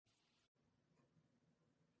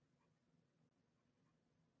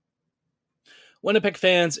Winnipeg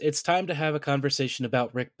fans, it's time to have a conversation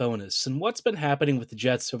about Rick Bowness and what's been happening with the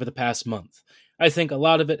Jets over the past month. I think a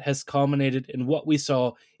lot of it has culminated in what we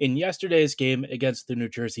saw in yesterday's game against the New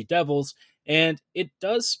Jersey Devils, and it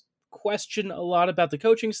does question a lot about the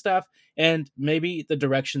coaching staff and maybe the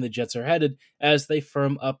direction the Jets are headed as they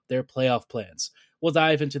firm up their playoff plans. We'll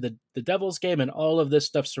dive into the Devils game and all of this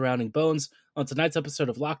stuff surrounding Bones on tonight's episode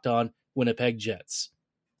of Locked On Winnipeg Jets.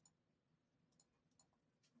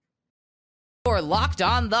 You're Locked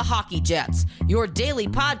On the Hockey Jets, your daily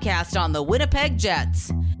podcast on the Winnipeg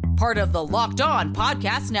Jets. Part of the Locked On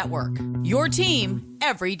Podcast Network, your team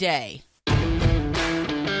every day.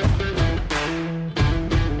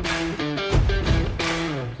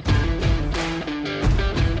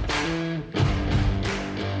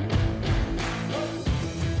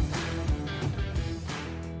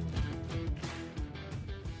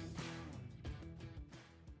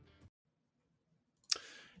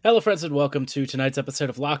 Hello, friends, and welcome to tonight's episode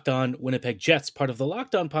of Locked On Winnipeg Jets, part of the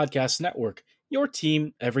Locked On Podcast Network, your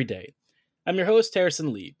team every day. I'm your host,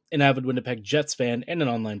 Harrison Lee, an avid Winnipeg Jets fan and an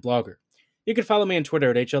online blogger. You can follow me on Twitter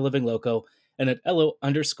at HLLivingLoco and at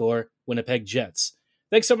LO_Winnipeg Jets.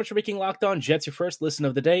 Thanks so much for making Locked On Jets your first listen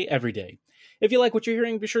of the day every day. If you like what you're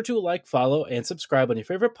hearing, be sure to like, follow, and subscribe on your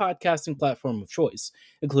favorite podcasting platform of choice,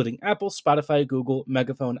 including Apple, Spotify, Google,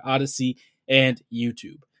 Megaphone, Odyssey, and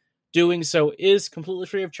YouTube. Doing so is completely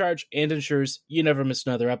free of charge and ensures you never miss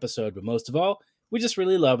another episode, but most of all, we just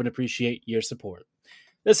really love and appreciate your support.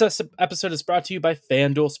 This episode is brought to you by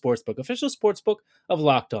FanDuel Sportsbook, official sportsbook of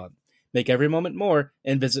Locked On. Make every moment more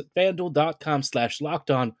and visit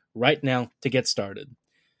FanDuel.com/LockedOn right now to get started.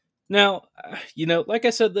 Now, like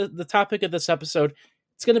I said, the topic of this episode,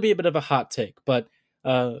 it's going to be a bit of a hot take, but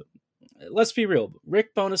let's be real.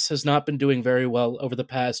 Rick Bowness has not been doing very well over the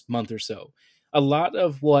past month or so. A lot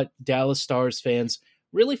of what Dallas Stars fans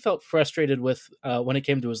really felt frustrated with when it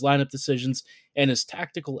came to his lineup decisions and his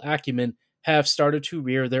tactical acumen have started to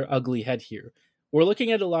rear their ugly head here. We're looking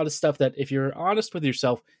at a lot of stuff that, if you're honest with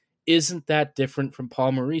yourself, isn't that different from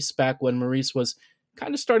Paul Maurice back when Maurice was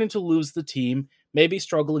kind of starting to lose the team, maybe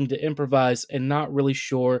struggling to improvise and not really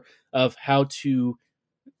sure of how to,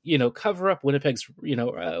 cover up Winnipeg's,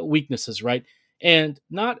 weaknesses, right? And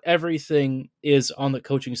not everything is on the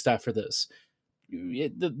coaching staff for this.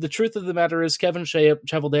 The truth of the matter is Kevin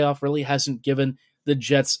Cheveldayoff really hasn't given the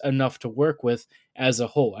Jets enough to work with as a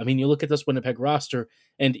whole. I mean, you look at this Winnipeg roster,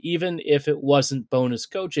 and even if it wasn't Bowness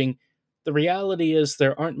coaching, the reality is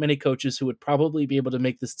there aren't many coaches who would probably be able to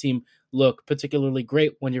make this team look particularly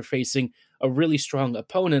great when you're facing a really strong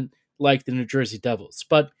opponent like the New Jersey Devils.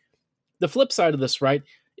 But the flip side of this, right,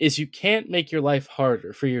 is you can't make your life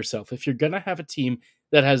harder for yourself. If you're going to have a team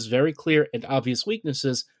that has very clear and obvious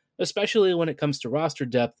weaknesses, especially when it comes to roster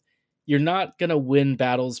depth, you're not going to win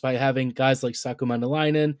battles by having guys like Saku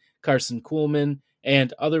Maenalanen, Carson Kuhlman,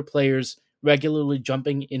 and other players regularly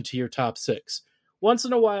jumping into your top six. Once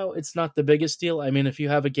in a while, it's not the biggest deal. I mean, if you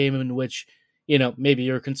have a game in which, maybe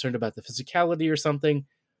you're concerned about the physicality or something,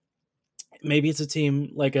 maybe it's a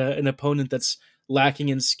team like an opponent that's lacking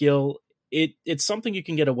in skill, it's something you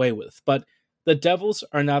can get away with. But the Devils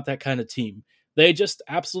are not that kind of team. They just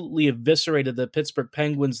absolutely eviscerated the Pittsburgh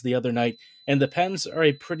Penguins the other night, and the Pens are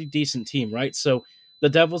a pretty decent team, right? So the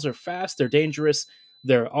Devils are fast, they're dangerous,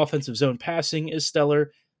 their offensive zone passing is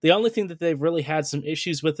stellar. The only thing that they've really had some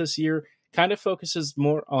issues with this year kind of focuses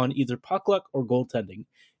more on either puck luck or goaltending,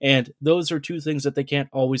 and those are two things that they can't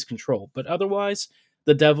always control. But otherwise,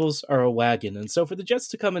 the Devils are a wagon, and so for the Jets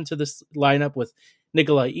to come into this lineup with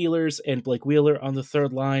Nikolai Ehlers and Blake Wheeler on the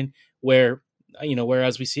third line,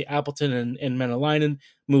 whereas we see Appleton and Maenalanen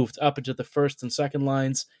moved up into the first and second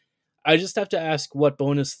lines, I just have to ask what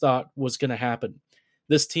Bowness thought was going to happen.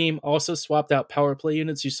 This team also swapped out power play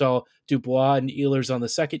units. You saw Dubois and Ehlers on the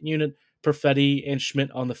second unit, Perfetti and Schmidt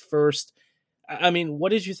on the first. I mean,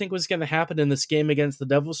 what did you think was going to happen in this game against the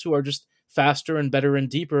Devils, who are just faster and better and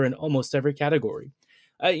deeper in almost every category?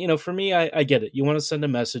 For me, I get it. You want to send a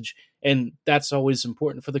message, and that's always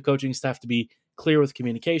important for the coaching staff to be clear with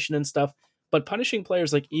communication and stuff. But punishing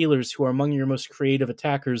players like Ehlers, who are among your most creative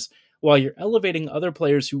attackers, while you're elevating other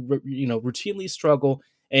players who routinely struggle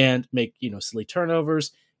and make silly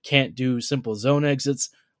turnovers, can't do simple zone exits,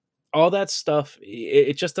 all that stuff,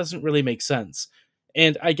 it just doesn't really make sense.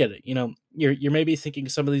 And I get it. You're maybe thinking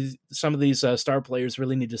some of these star players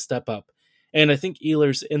really need to step up. And I think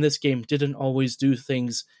Ehlers in this game didn't always do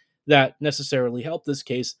things that necessarily helped this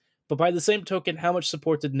case. But by the same token, how much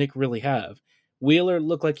support did Nick really have? Wheeler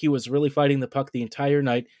looked like he was really fighting the puck the entire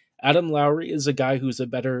night. Adam Lowry is a guy who's a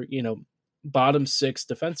better, bottom six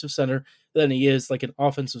defensive center than he is like an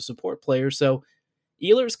offensive support player. So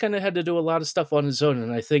Ehlers kind of had to do a lot of stuff on his own,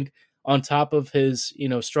 and I think on top of his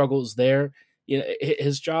struggles there,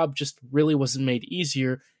 his job just really wasn't made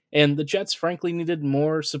easier. And the Jets, frankly, needed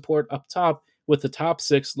more support up top, with the top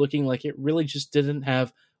six looking like it really just didn't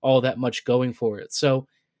have all that much going for it. So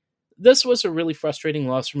this was a really frustrating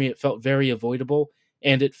loss for me. It felt very avoidable,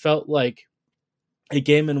 and it felt like a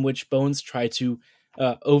game in which Bones tried to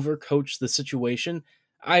overcoach the situation.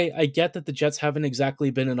 I get that the Jets haven't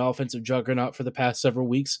exactly been an offensive juggernaut for the past several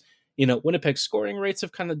weeks. Winnipeg's scoring rates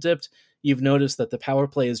have kind of dipped. You've noticed that the power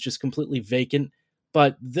play is just completely vacant,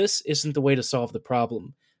 but this isn't the way to solve the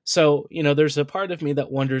problem. So, there's a part of me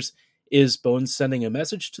that wonders, is Bones sending a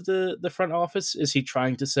message to the front office? Is he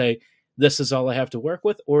trying to say, this is all I have to work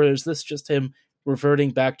with? Or is this just him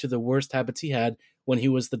reverting back to the worst habits he had when he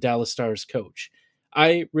was the Dallas Stars coach?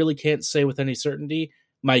 I really can't say with any certainty.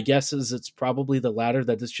 My guess is it's probably the latter,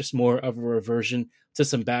 that it's just more of a reversion to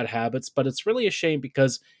some bad habits. But it's really a shame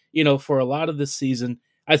because, for a lot of this season,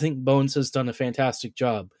 I think Bones has done a fantastic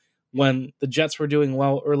job. When the Jets were doing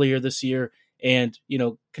well earlier this year and,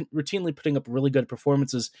 routinely putting up really good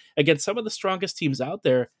performances against some of the strongest teams out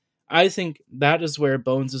there, I think that is where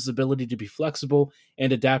Bones' ability to be flexible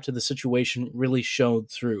and adapt to the situation really showed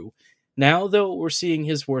through. Now, though, we're seeing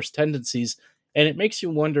his worst tendencies, and it makes you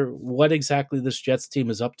wonder what exactly this Jets team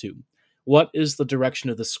is up to. What is the direction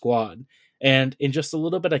of the squad? And in just a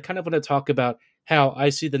little bit, I kind of want to talk about how I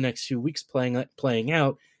see the next few weeks playing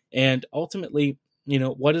out, and ultimately,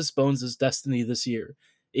 what is Bones' destiny this year?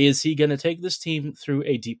 Is he going to take this team through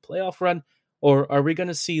a deep playoff run, or are we going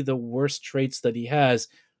to see the worst traits that he has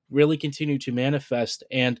really continue to manifest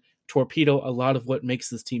and torpedo a lot of what makes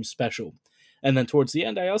this team special? And then towards the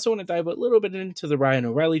end, I also want to dive a little bit into the Ryan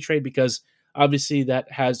O'Reilly trade, because obviously that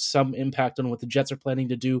has some impact on what the Jets are planning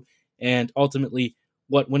to do and ultimately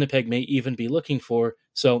what Winnipeg may even be looking for.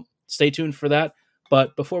 So stay tuned for that.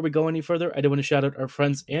 But before we go any further, I do want to shout out our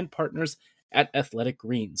friends and partners at Athletic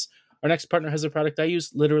Greens. Our next partner has a product I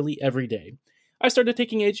use literally every day. I started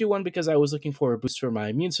taking AG1 because I was looking for a boost for my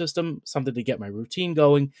immune system, something to get my routine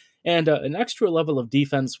going, and an extra level of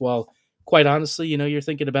defense while, quite honestly, you're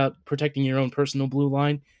thinking about protecting your own personal blue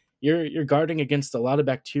line. You're guarding against a lot of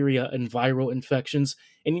bacteria and viral infections,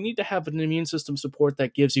 and you need to have an immune system support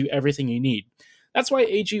that gives you everything you need. That's why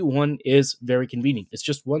AG1 is very convenient. It's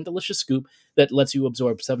just one delicious scoop that lets you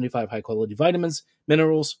absorb 75 high-quality vitamins,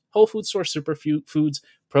 minerals, whole food source superfoods,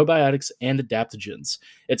 probiotics, and adaptogens.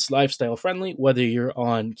 It's lifestyle-friendly, whether you're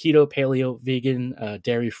on keto, paleo, vegan,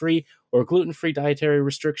 dairy-free, or gluten-free dietary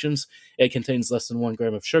restrictions. It contains less than 1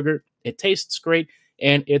 gram of sugar. It tastes great,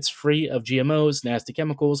 and it's free of GMOs, nasty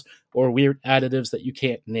chemicals, or weird additives that you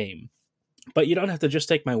can't name. But you don't have to just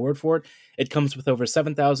take my word for it. It comes with over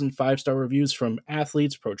 7,000 5-star reviews from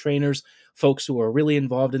athletes, pro trainers, folks who are really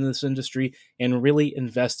involved in this industry and really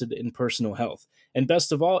invested in personal health. And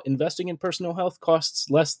best of all, investing in personal health costs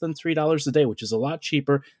less than $3 a day, which is a lot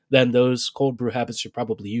cheaper than those cold brew habits you're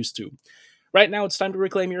probably used to. Right now, it's time to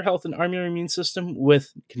reclaim your health and arm your immune system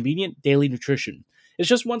with convenient daily nutrition. It's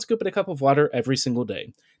just 1 scoop in a cup of water every single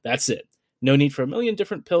day. That's it. No need for a million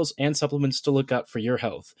different pills and supplements to look out for your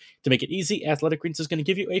health. To make it easy, Athletic Greens is going to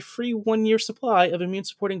give you a free 1-year supply of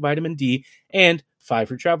immune-supporting vitamin D and 5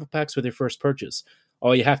 free travel packs with your first purchase.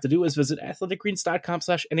 All you have to do is visit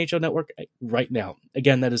athleticgreens.com/NHL Network right now.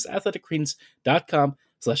 Again, that is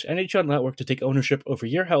athleticgreens.com/NHL Network to take ownership over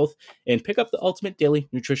your health and pick up the ultimate daily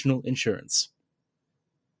nutritional insurance.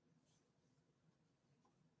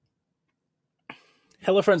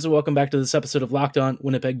 Hello, friends, and welcome back to this episode of Locked On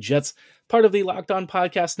Winnipeg Jets, part of the Locked On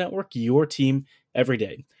Podcast Network, your team every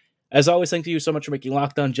day. As always, thank you so much for making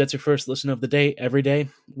Locked On Jets your first listen of the day every day.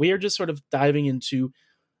 We are just sort of diving into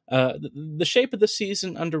the shape of the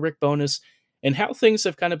season under Rick Bowness and how things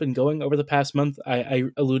have kind of been going over the past month. I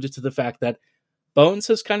alluded to the fact that Bones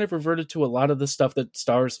has kind of reverted to a lot of the stuff that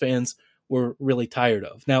Stars fans were really tired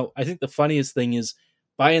of. Now, I think the funniest thing is,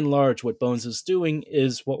 by and large, what Bones is doing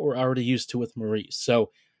is what we're already used to with Maurice.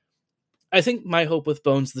 So I think my hope with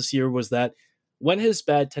Bones this year was that when his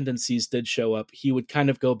bad tendencies did show up, he would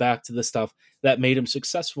kind of go back to the stuff that made him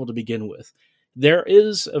successful to begin with. There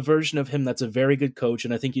is a version of him that's a very good coach,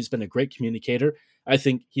 and I think he's been a great communicator. I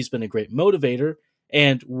think he's been a great motivator.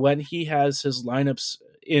 And when he has his lineups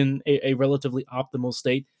in a relatively optimal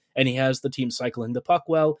state, and he has the team cycling the puck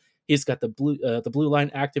well, he's got the blue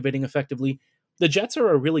line activating effectively, the Jets are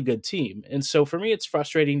a really good team. And so for me, it's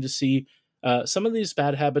frustrating to see some of these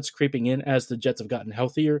bad habits creeping in as the Jets have gotten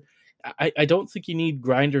healthier. I don't think you need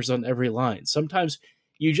grinders on every line. Sometimes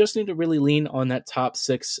you just need to really lean on that top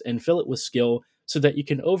 6 and fill it with skill so that you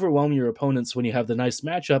can overwhelm your opponents when you have the nice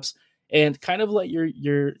matchups and kind of let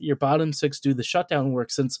your bottom six do the shutdown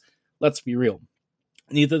work, since, let's be real,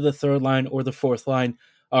 neither the third line or the fourth line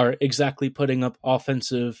are exactly putting up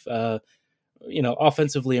offensively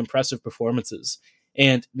impressive performances.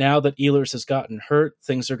 And now that Ehlers has gotten hurt,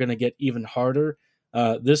 things are going to get even harder.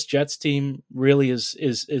 This Jets team really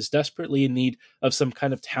is desperately in need of some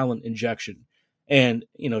kind of talent injection. And,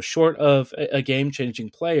 short of a game-changing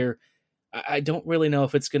player, I don't really know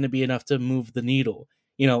if it's going to be enough to move the needle.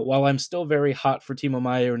 While I'm still very hot for Timo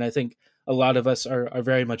Meier, and I think a lot of us are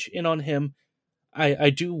very much in on him, I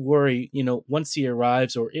do worry, once he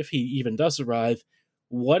arrives, or if he even does arrive,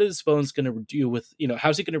 what is Bones going to do with,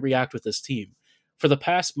 how's he going to react with this team? For the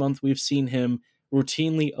past month, we've seen him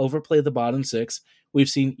routinely overplay the bottom six. We've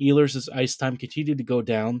seen Ehlers' ice time continue to go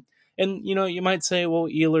down. And, you might say, well,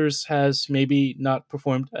 Ehlers has maybe not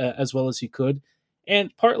performed as well as he could.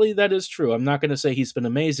 And partly that is true. I'm not going to say he's been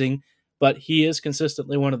amazing, but he is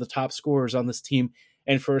consistently one of the top scorers on this team.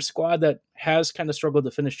 And for a squad that has kind of struggled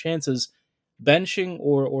to finish chances, benching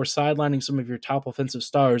or sidelining some of your top offensive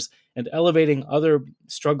stars and elevating other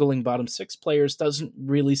struggling bottom six players doesn't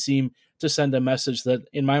really seem to send a message that,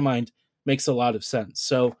 in my mind, makes a lot of sense.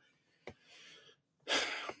 So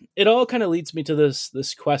it all kind of leads me to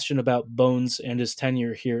this question about Bones and his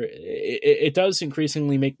tenure here. It does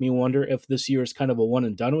increasingly make me wonder if this year is kind of a one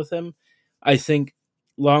and done with him. I think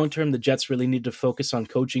long term, the Jets really need to focus on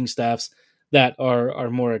coaching staffs that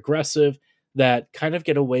are more aggressive, that kind of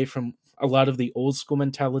get away from a lot of the old school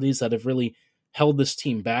mentalities that have really held this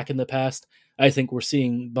team back in the past. I think we're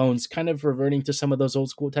seeing Bones kind of reverting to some of those old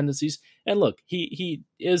school tendencies. And look, he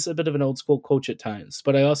is a bit of an old school coach at times,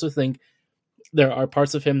 but I also think there are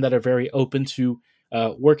parts of him that are very open to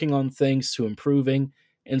working on things, to improving.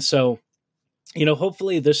 And so,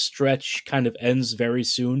 hopefully this stretch kind of ends very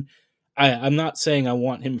soon. I'm not saying I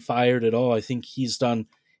want him fired at all. I think he's done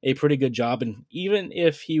a pretty good job. And even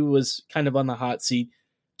if he was kind of on the hot seat,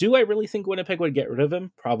 do I really think Winnipeg would get rid of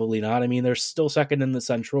him? Probably not. I mean, they're still second in the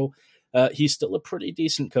Central. He's still a pretty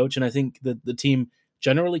decent coach, and I think that the team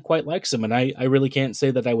generally quite likes him, and I really can't say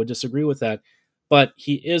that I would disagree with that. But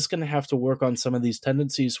he is going to have to work on some of these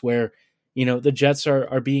tendencies where, the Jets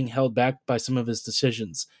are being held back by some of his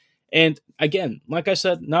decisions. And again, like I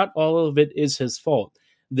said, not all of it is his fault.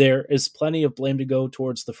 There is plenty of blame to go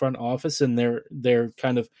towards the front office and their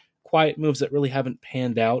kind of quiet moves that really haven't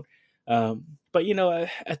panned out. But,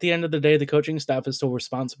 at the end of the day, the coaching staff is still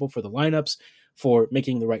responsible for the lineups, for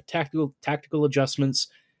making the right tactical adjustments.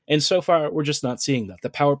 And so far, we're just not seeing that. The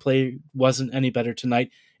power play wasn't any better tonight.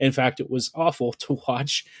 In fact, it was awful to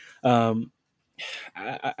watch. I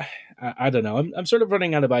don't know. I'm sort of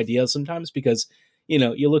running out of ideas sometimes because,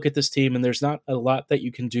 you look at this team and there's not a lot that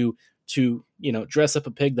you can do to, dress up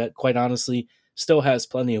a pig that, quite honestly, still has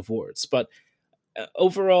plenty of warts. But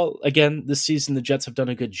overall, again, this season, the Jets have done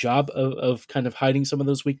a good job of kind of hiding some of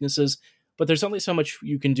those weaknesses, but there's only so much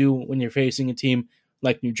you can do when you're facing a team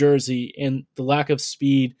like New Jersey, and the lack of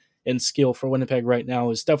speed and skill for Winnipeg right now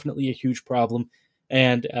is definitely a huge problem.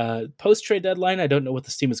 And post-trade deadline, I don't know what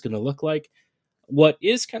this team is going to look like. What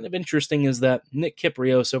is kind of interesting is that Nick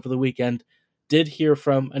Kypreos over the weekend did hear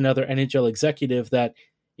from another NHL executive that,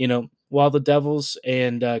 while the Devils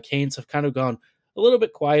and Canes have kind of gone a little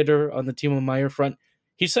bit quieter on the Timo Meier front,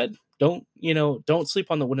 he said, don't sleep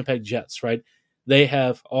on the Winnipeg Jets, right? They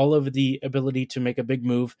have all of the ability to make a big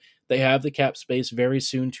move. They have the cap space very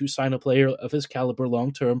soon to sign a player of his caliber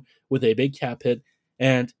long-term with a big cap hit.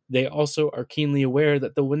 And they also are keenly aware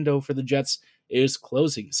that the window for the Jets is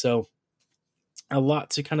closing. So a lot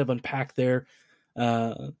to kind of unpack there.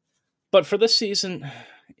 But for this season,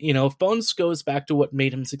 if Bones goes back to what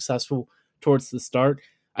made him successful towards the start,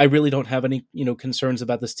 I really don't have any, concerns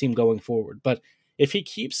about this team going forward. But if he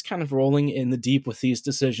keeps kind of rolling in the deep with these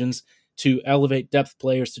decisions to elevate depth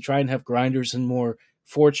players, to try and have grinders and more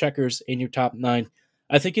forecheckers in your top nine,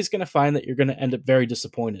 I think he's going to find that you're going to end up very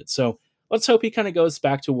disappointed. So let's hope he kind of goes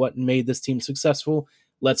back to what made this team successful.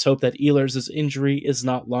 Let's hope that Ehlers' injury is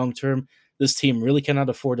not long-term. This team really cannot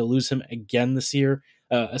afford to lose him again this year,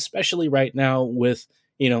 especially right now with,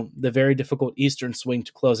 the very difficult Eastern swing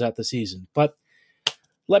to close out the season. But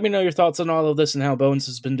let me know your thoughts on all of this and how Bones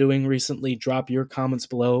has been doing recently. Drop your comments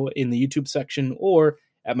below in the YouTube section or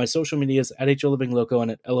at my social medias at HLivingLoco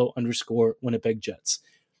and at LO_Winnipeg Jets.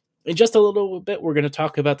 In just a little bit, we're going to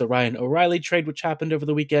talk about the Ryan O'Reilly trade, which happened over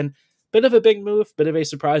the weekend. Bit of a big move, bit of a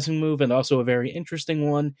surprising move, and also a very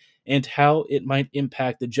interesting one, and how it might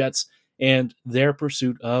impact the Jets and their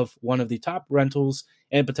pursuit of one of the top rentals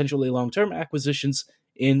and potentially long-term acquisitions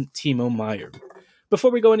in Timo Meier.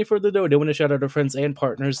 Before we go any further, though, I do want to shout out our friends and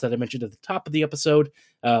partners that I mentioned at the top of the episode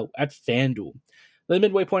at FanDuel. The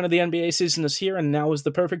midway point of the NBA season is here, and now is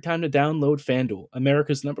the perfect time to download FanDuel,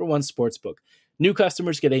 America's #1 sportsbook. New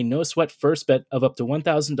customers get a no-sweat first bet of up to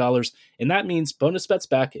 $1,000, and that means bonus bets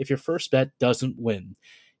back if your first bet doesn't win.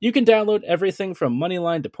 You can download everything from money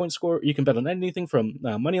line to point score. You can bet on anything from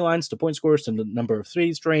money lines to point scores to the number of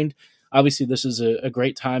threes drained. Obviously, this is a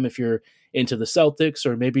great time if you're into the Celtics,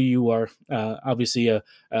 or maybe you are obviously a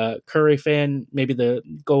Curry fan. Maybe the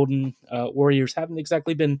Golden Warriors haven't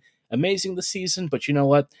exactly been amazing this season, but you know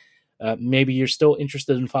what? Maybe you're still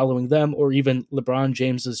interested in following them, or even LeBron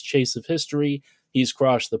James's chase of history. He's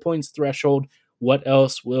crossed the points threshold. What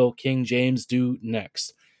else will King James do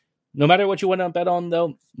next? No matter what you want to bet on,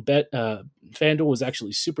 though, FanDuel is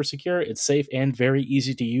actually super secure. It's safe and very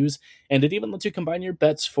easy to use, and it even lets you combine your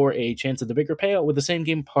bets for a chance at the bigger payout with the same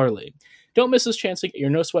game parlay. Don't miss this chance to get your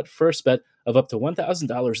no-sweat first bet of up to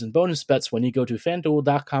 $1,000 in bonus bets when you go to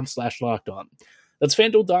FanDuel.com/lockedon. That's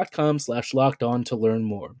FanDuel.com/lockedon to learn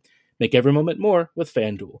more. Make every moment more with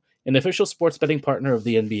FanDuel, an official sports betting partner of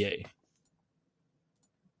the NBA.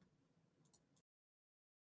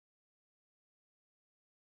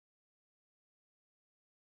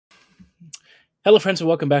 Hello, friends, and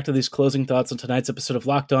welcome back to these closing thoughts on tonight's episode of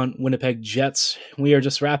Locked On Winnipeg Jets. We are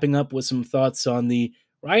just wrapping up with some thoughts on the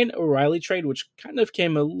Ryan O'Reilly trade, which kind of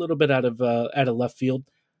came a little bit out of left field.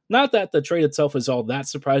 Not that the trade itself was all that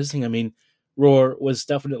surprising. I mean, Roar was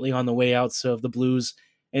definitely on the way out of the Blues,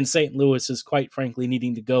 and St. Louis is quite frankly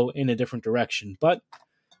needing to go in a different direction. But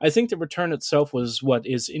I think the return itself was what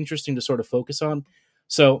is interesting to sort of focus on.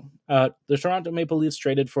 So the Toronto Maple Leafs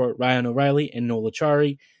traded for Ryan O'Reilly and Noel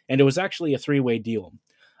Acciari, and it was actually a three-way deal.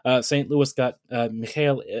 St. Louis got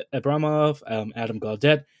Mikhail Abramov, Adam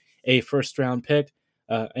Gaudette, a first-round pick,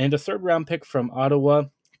 and a third-round pick from Ottawa,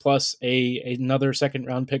 plus another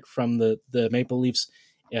second-round pick from the Maple Leafs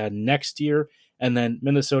next year. And then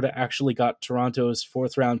Minnesota actually got Toronto's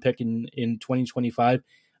fourth-round pick in 2025.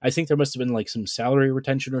 I think there must have been like some salary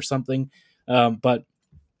retention or something. But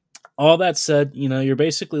all that said, you're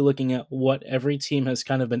basically looking at what every team has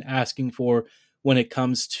kind of been asking for when it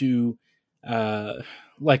comes to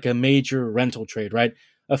like a major rental trade, right?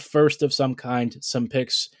 A first of some kind, some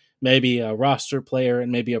picks, maybe a roster player,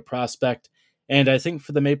 and maybe a prospect. And I think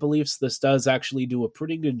for the Maple Leafs, this does actually do a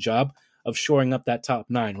pretty good job of shoring up that top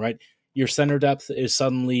nine, right? Your center depth is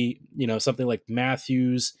suddenly, something like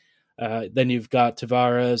Matthews. Then you've got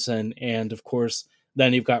Tavares, and of course,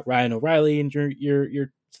 then you've got Ryan O'Reilly in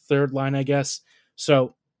your third line, I guess.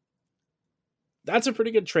 So that's a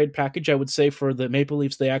pretty good trade package, I would say, for the Maple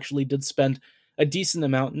Leafs. They actually did spend a decent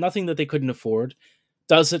amount, nothing that they couldn't afford.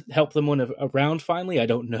 Does it help them win a round finally? I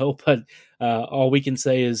don't know, but all we can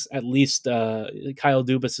say is at least Kyle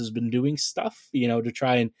Dubas has been doing stuff, to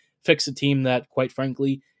try and fix a team that, quite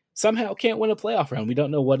frankly, somehow can't win a playoff round. We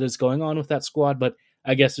don't know what is going on with that squad, but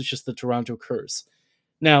I guess it's just the Toronto curse.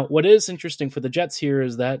 Now, what is interesting for the Jets here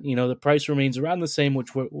is that, the price remains around the same, which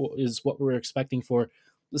is what we're expecting for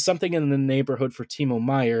something in the neighborhood for Timo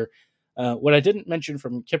Meier. What I didn't mention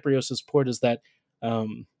from Kyprios' report is that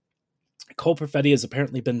Cole Perfetti has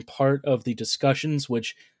apparently been part of the discussions,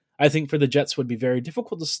 which I think for the Jets would be very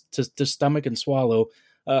difficult to stomach and swallow,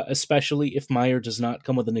 especially if Meier does not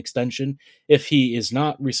come with an extension. If he is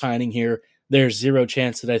not resigning here, there's zero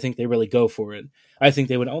chance that I think they really go for it. I think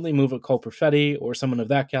they would only move a Cole Perfetti or someone of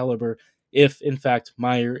that caliber if, in fact,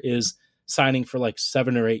 Meier is signing for like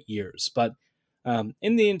 7 or 8 years. But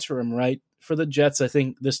in the interim, right, for the Jets, I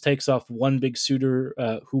think this takes off one big suitor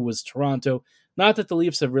who was Toronto. Not that the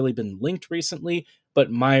Leafs have really been linked recently,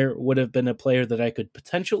 but Meier would have been a player that I could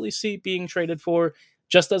potentially see being traded for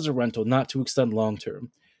just as a rental, not to extend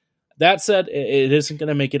long-term. That said, it isn't going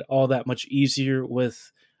to make it all that much easier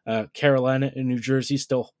with Carolina and New Jersey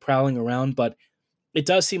still prowling around, but it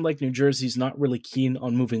does seem like New Jersey's not really keen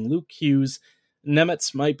on moving Luke Hughes.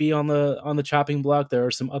 Nemetz might be on the chopping block. There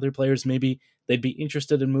are some other players maybe they'd be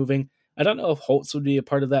interested in moving. I don't know if Holtz would be a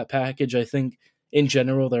part of that package. I think in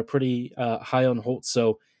general they're pretty high on Holtz,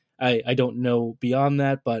 so I don't know beyond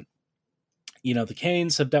that. But the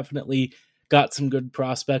Canes have definitely got some good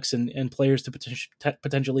prospects and players to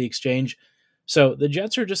potentially exchange. So the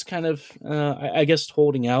Jets are just kind of, I guess,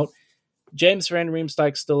 holding out. James Van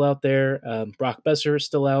Riemsdyk's still out there. Brock Besser is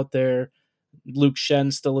still out there. Luke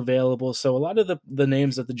Schenn still available. So a lot of the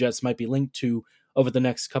names that the Jets might be linked to over the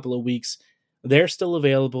next couple of weeks, they're still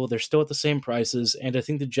available. They're still at the same prices. And I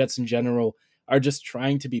think the Jets in general are just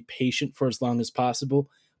trying to be patient for as long as possible.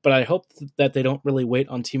 But I hope that they don't really wait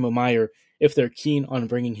on Timo Meier if they're keen on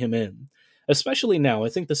bringing him in. Especially now. I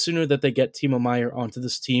think the sooner that they get Timo Meier onto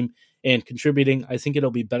this team and contributing, I think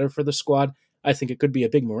it'll be better for the squad. I think it could be a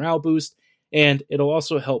big morale boost. And it'll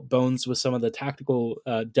also help Bones with some of the tactical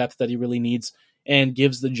depth that he really needs and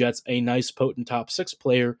gives the Jets a nice, potent top 6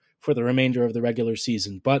 player for the remainder of the regular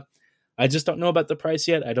season. But I just don't know about the price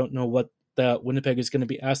yet. I don't know what the Winnipeg is going to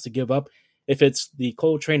be asked to give up. If it's the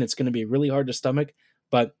Coltrane, it's going to be really hard to stomach.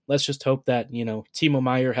 But let's just hope that, Timo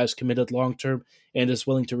Meier has committed long-term and is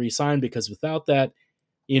willing to re-sign, because without that,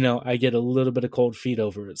 I get a little bit of cold feet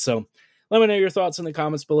over it. So let me know your thoughts in the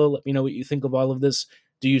comments below. Let me know what you think of all of this.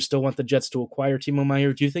 Do you still want the Jets to acquire Timo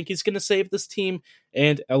Meier? Do you think he's going to save this team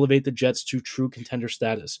and elevate the Jets to true contender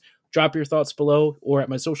status? Drop your thoughts below or at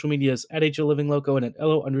my social medias at HLivingLoco and at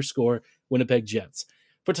LO_Winnipeg Jets.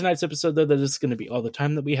 For tonight's episode, though, that is going to be all the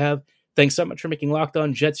time that we have. Thanks so much for making Locked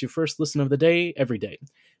On Jets your first listen of the day every day.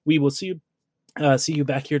 We will see you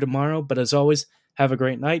back here tomorrow, but as always, have a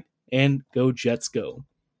great night and go Jets go.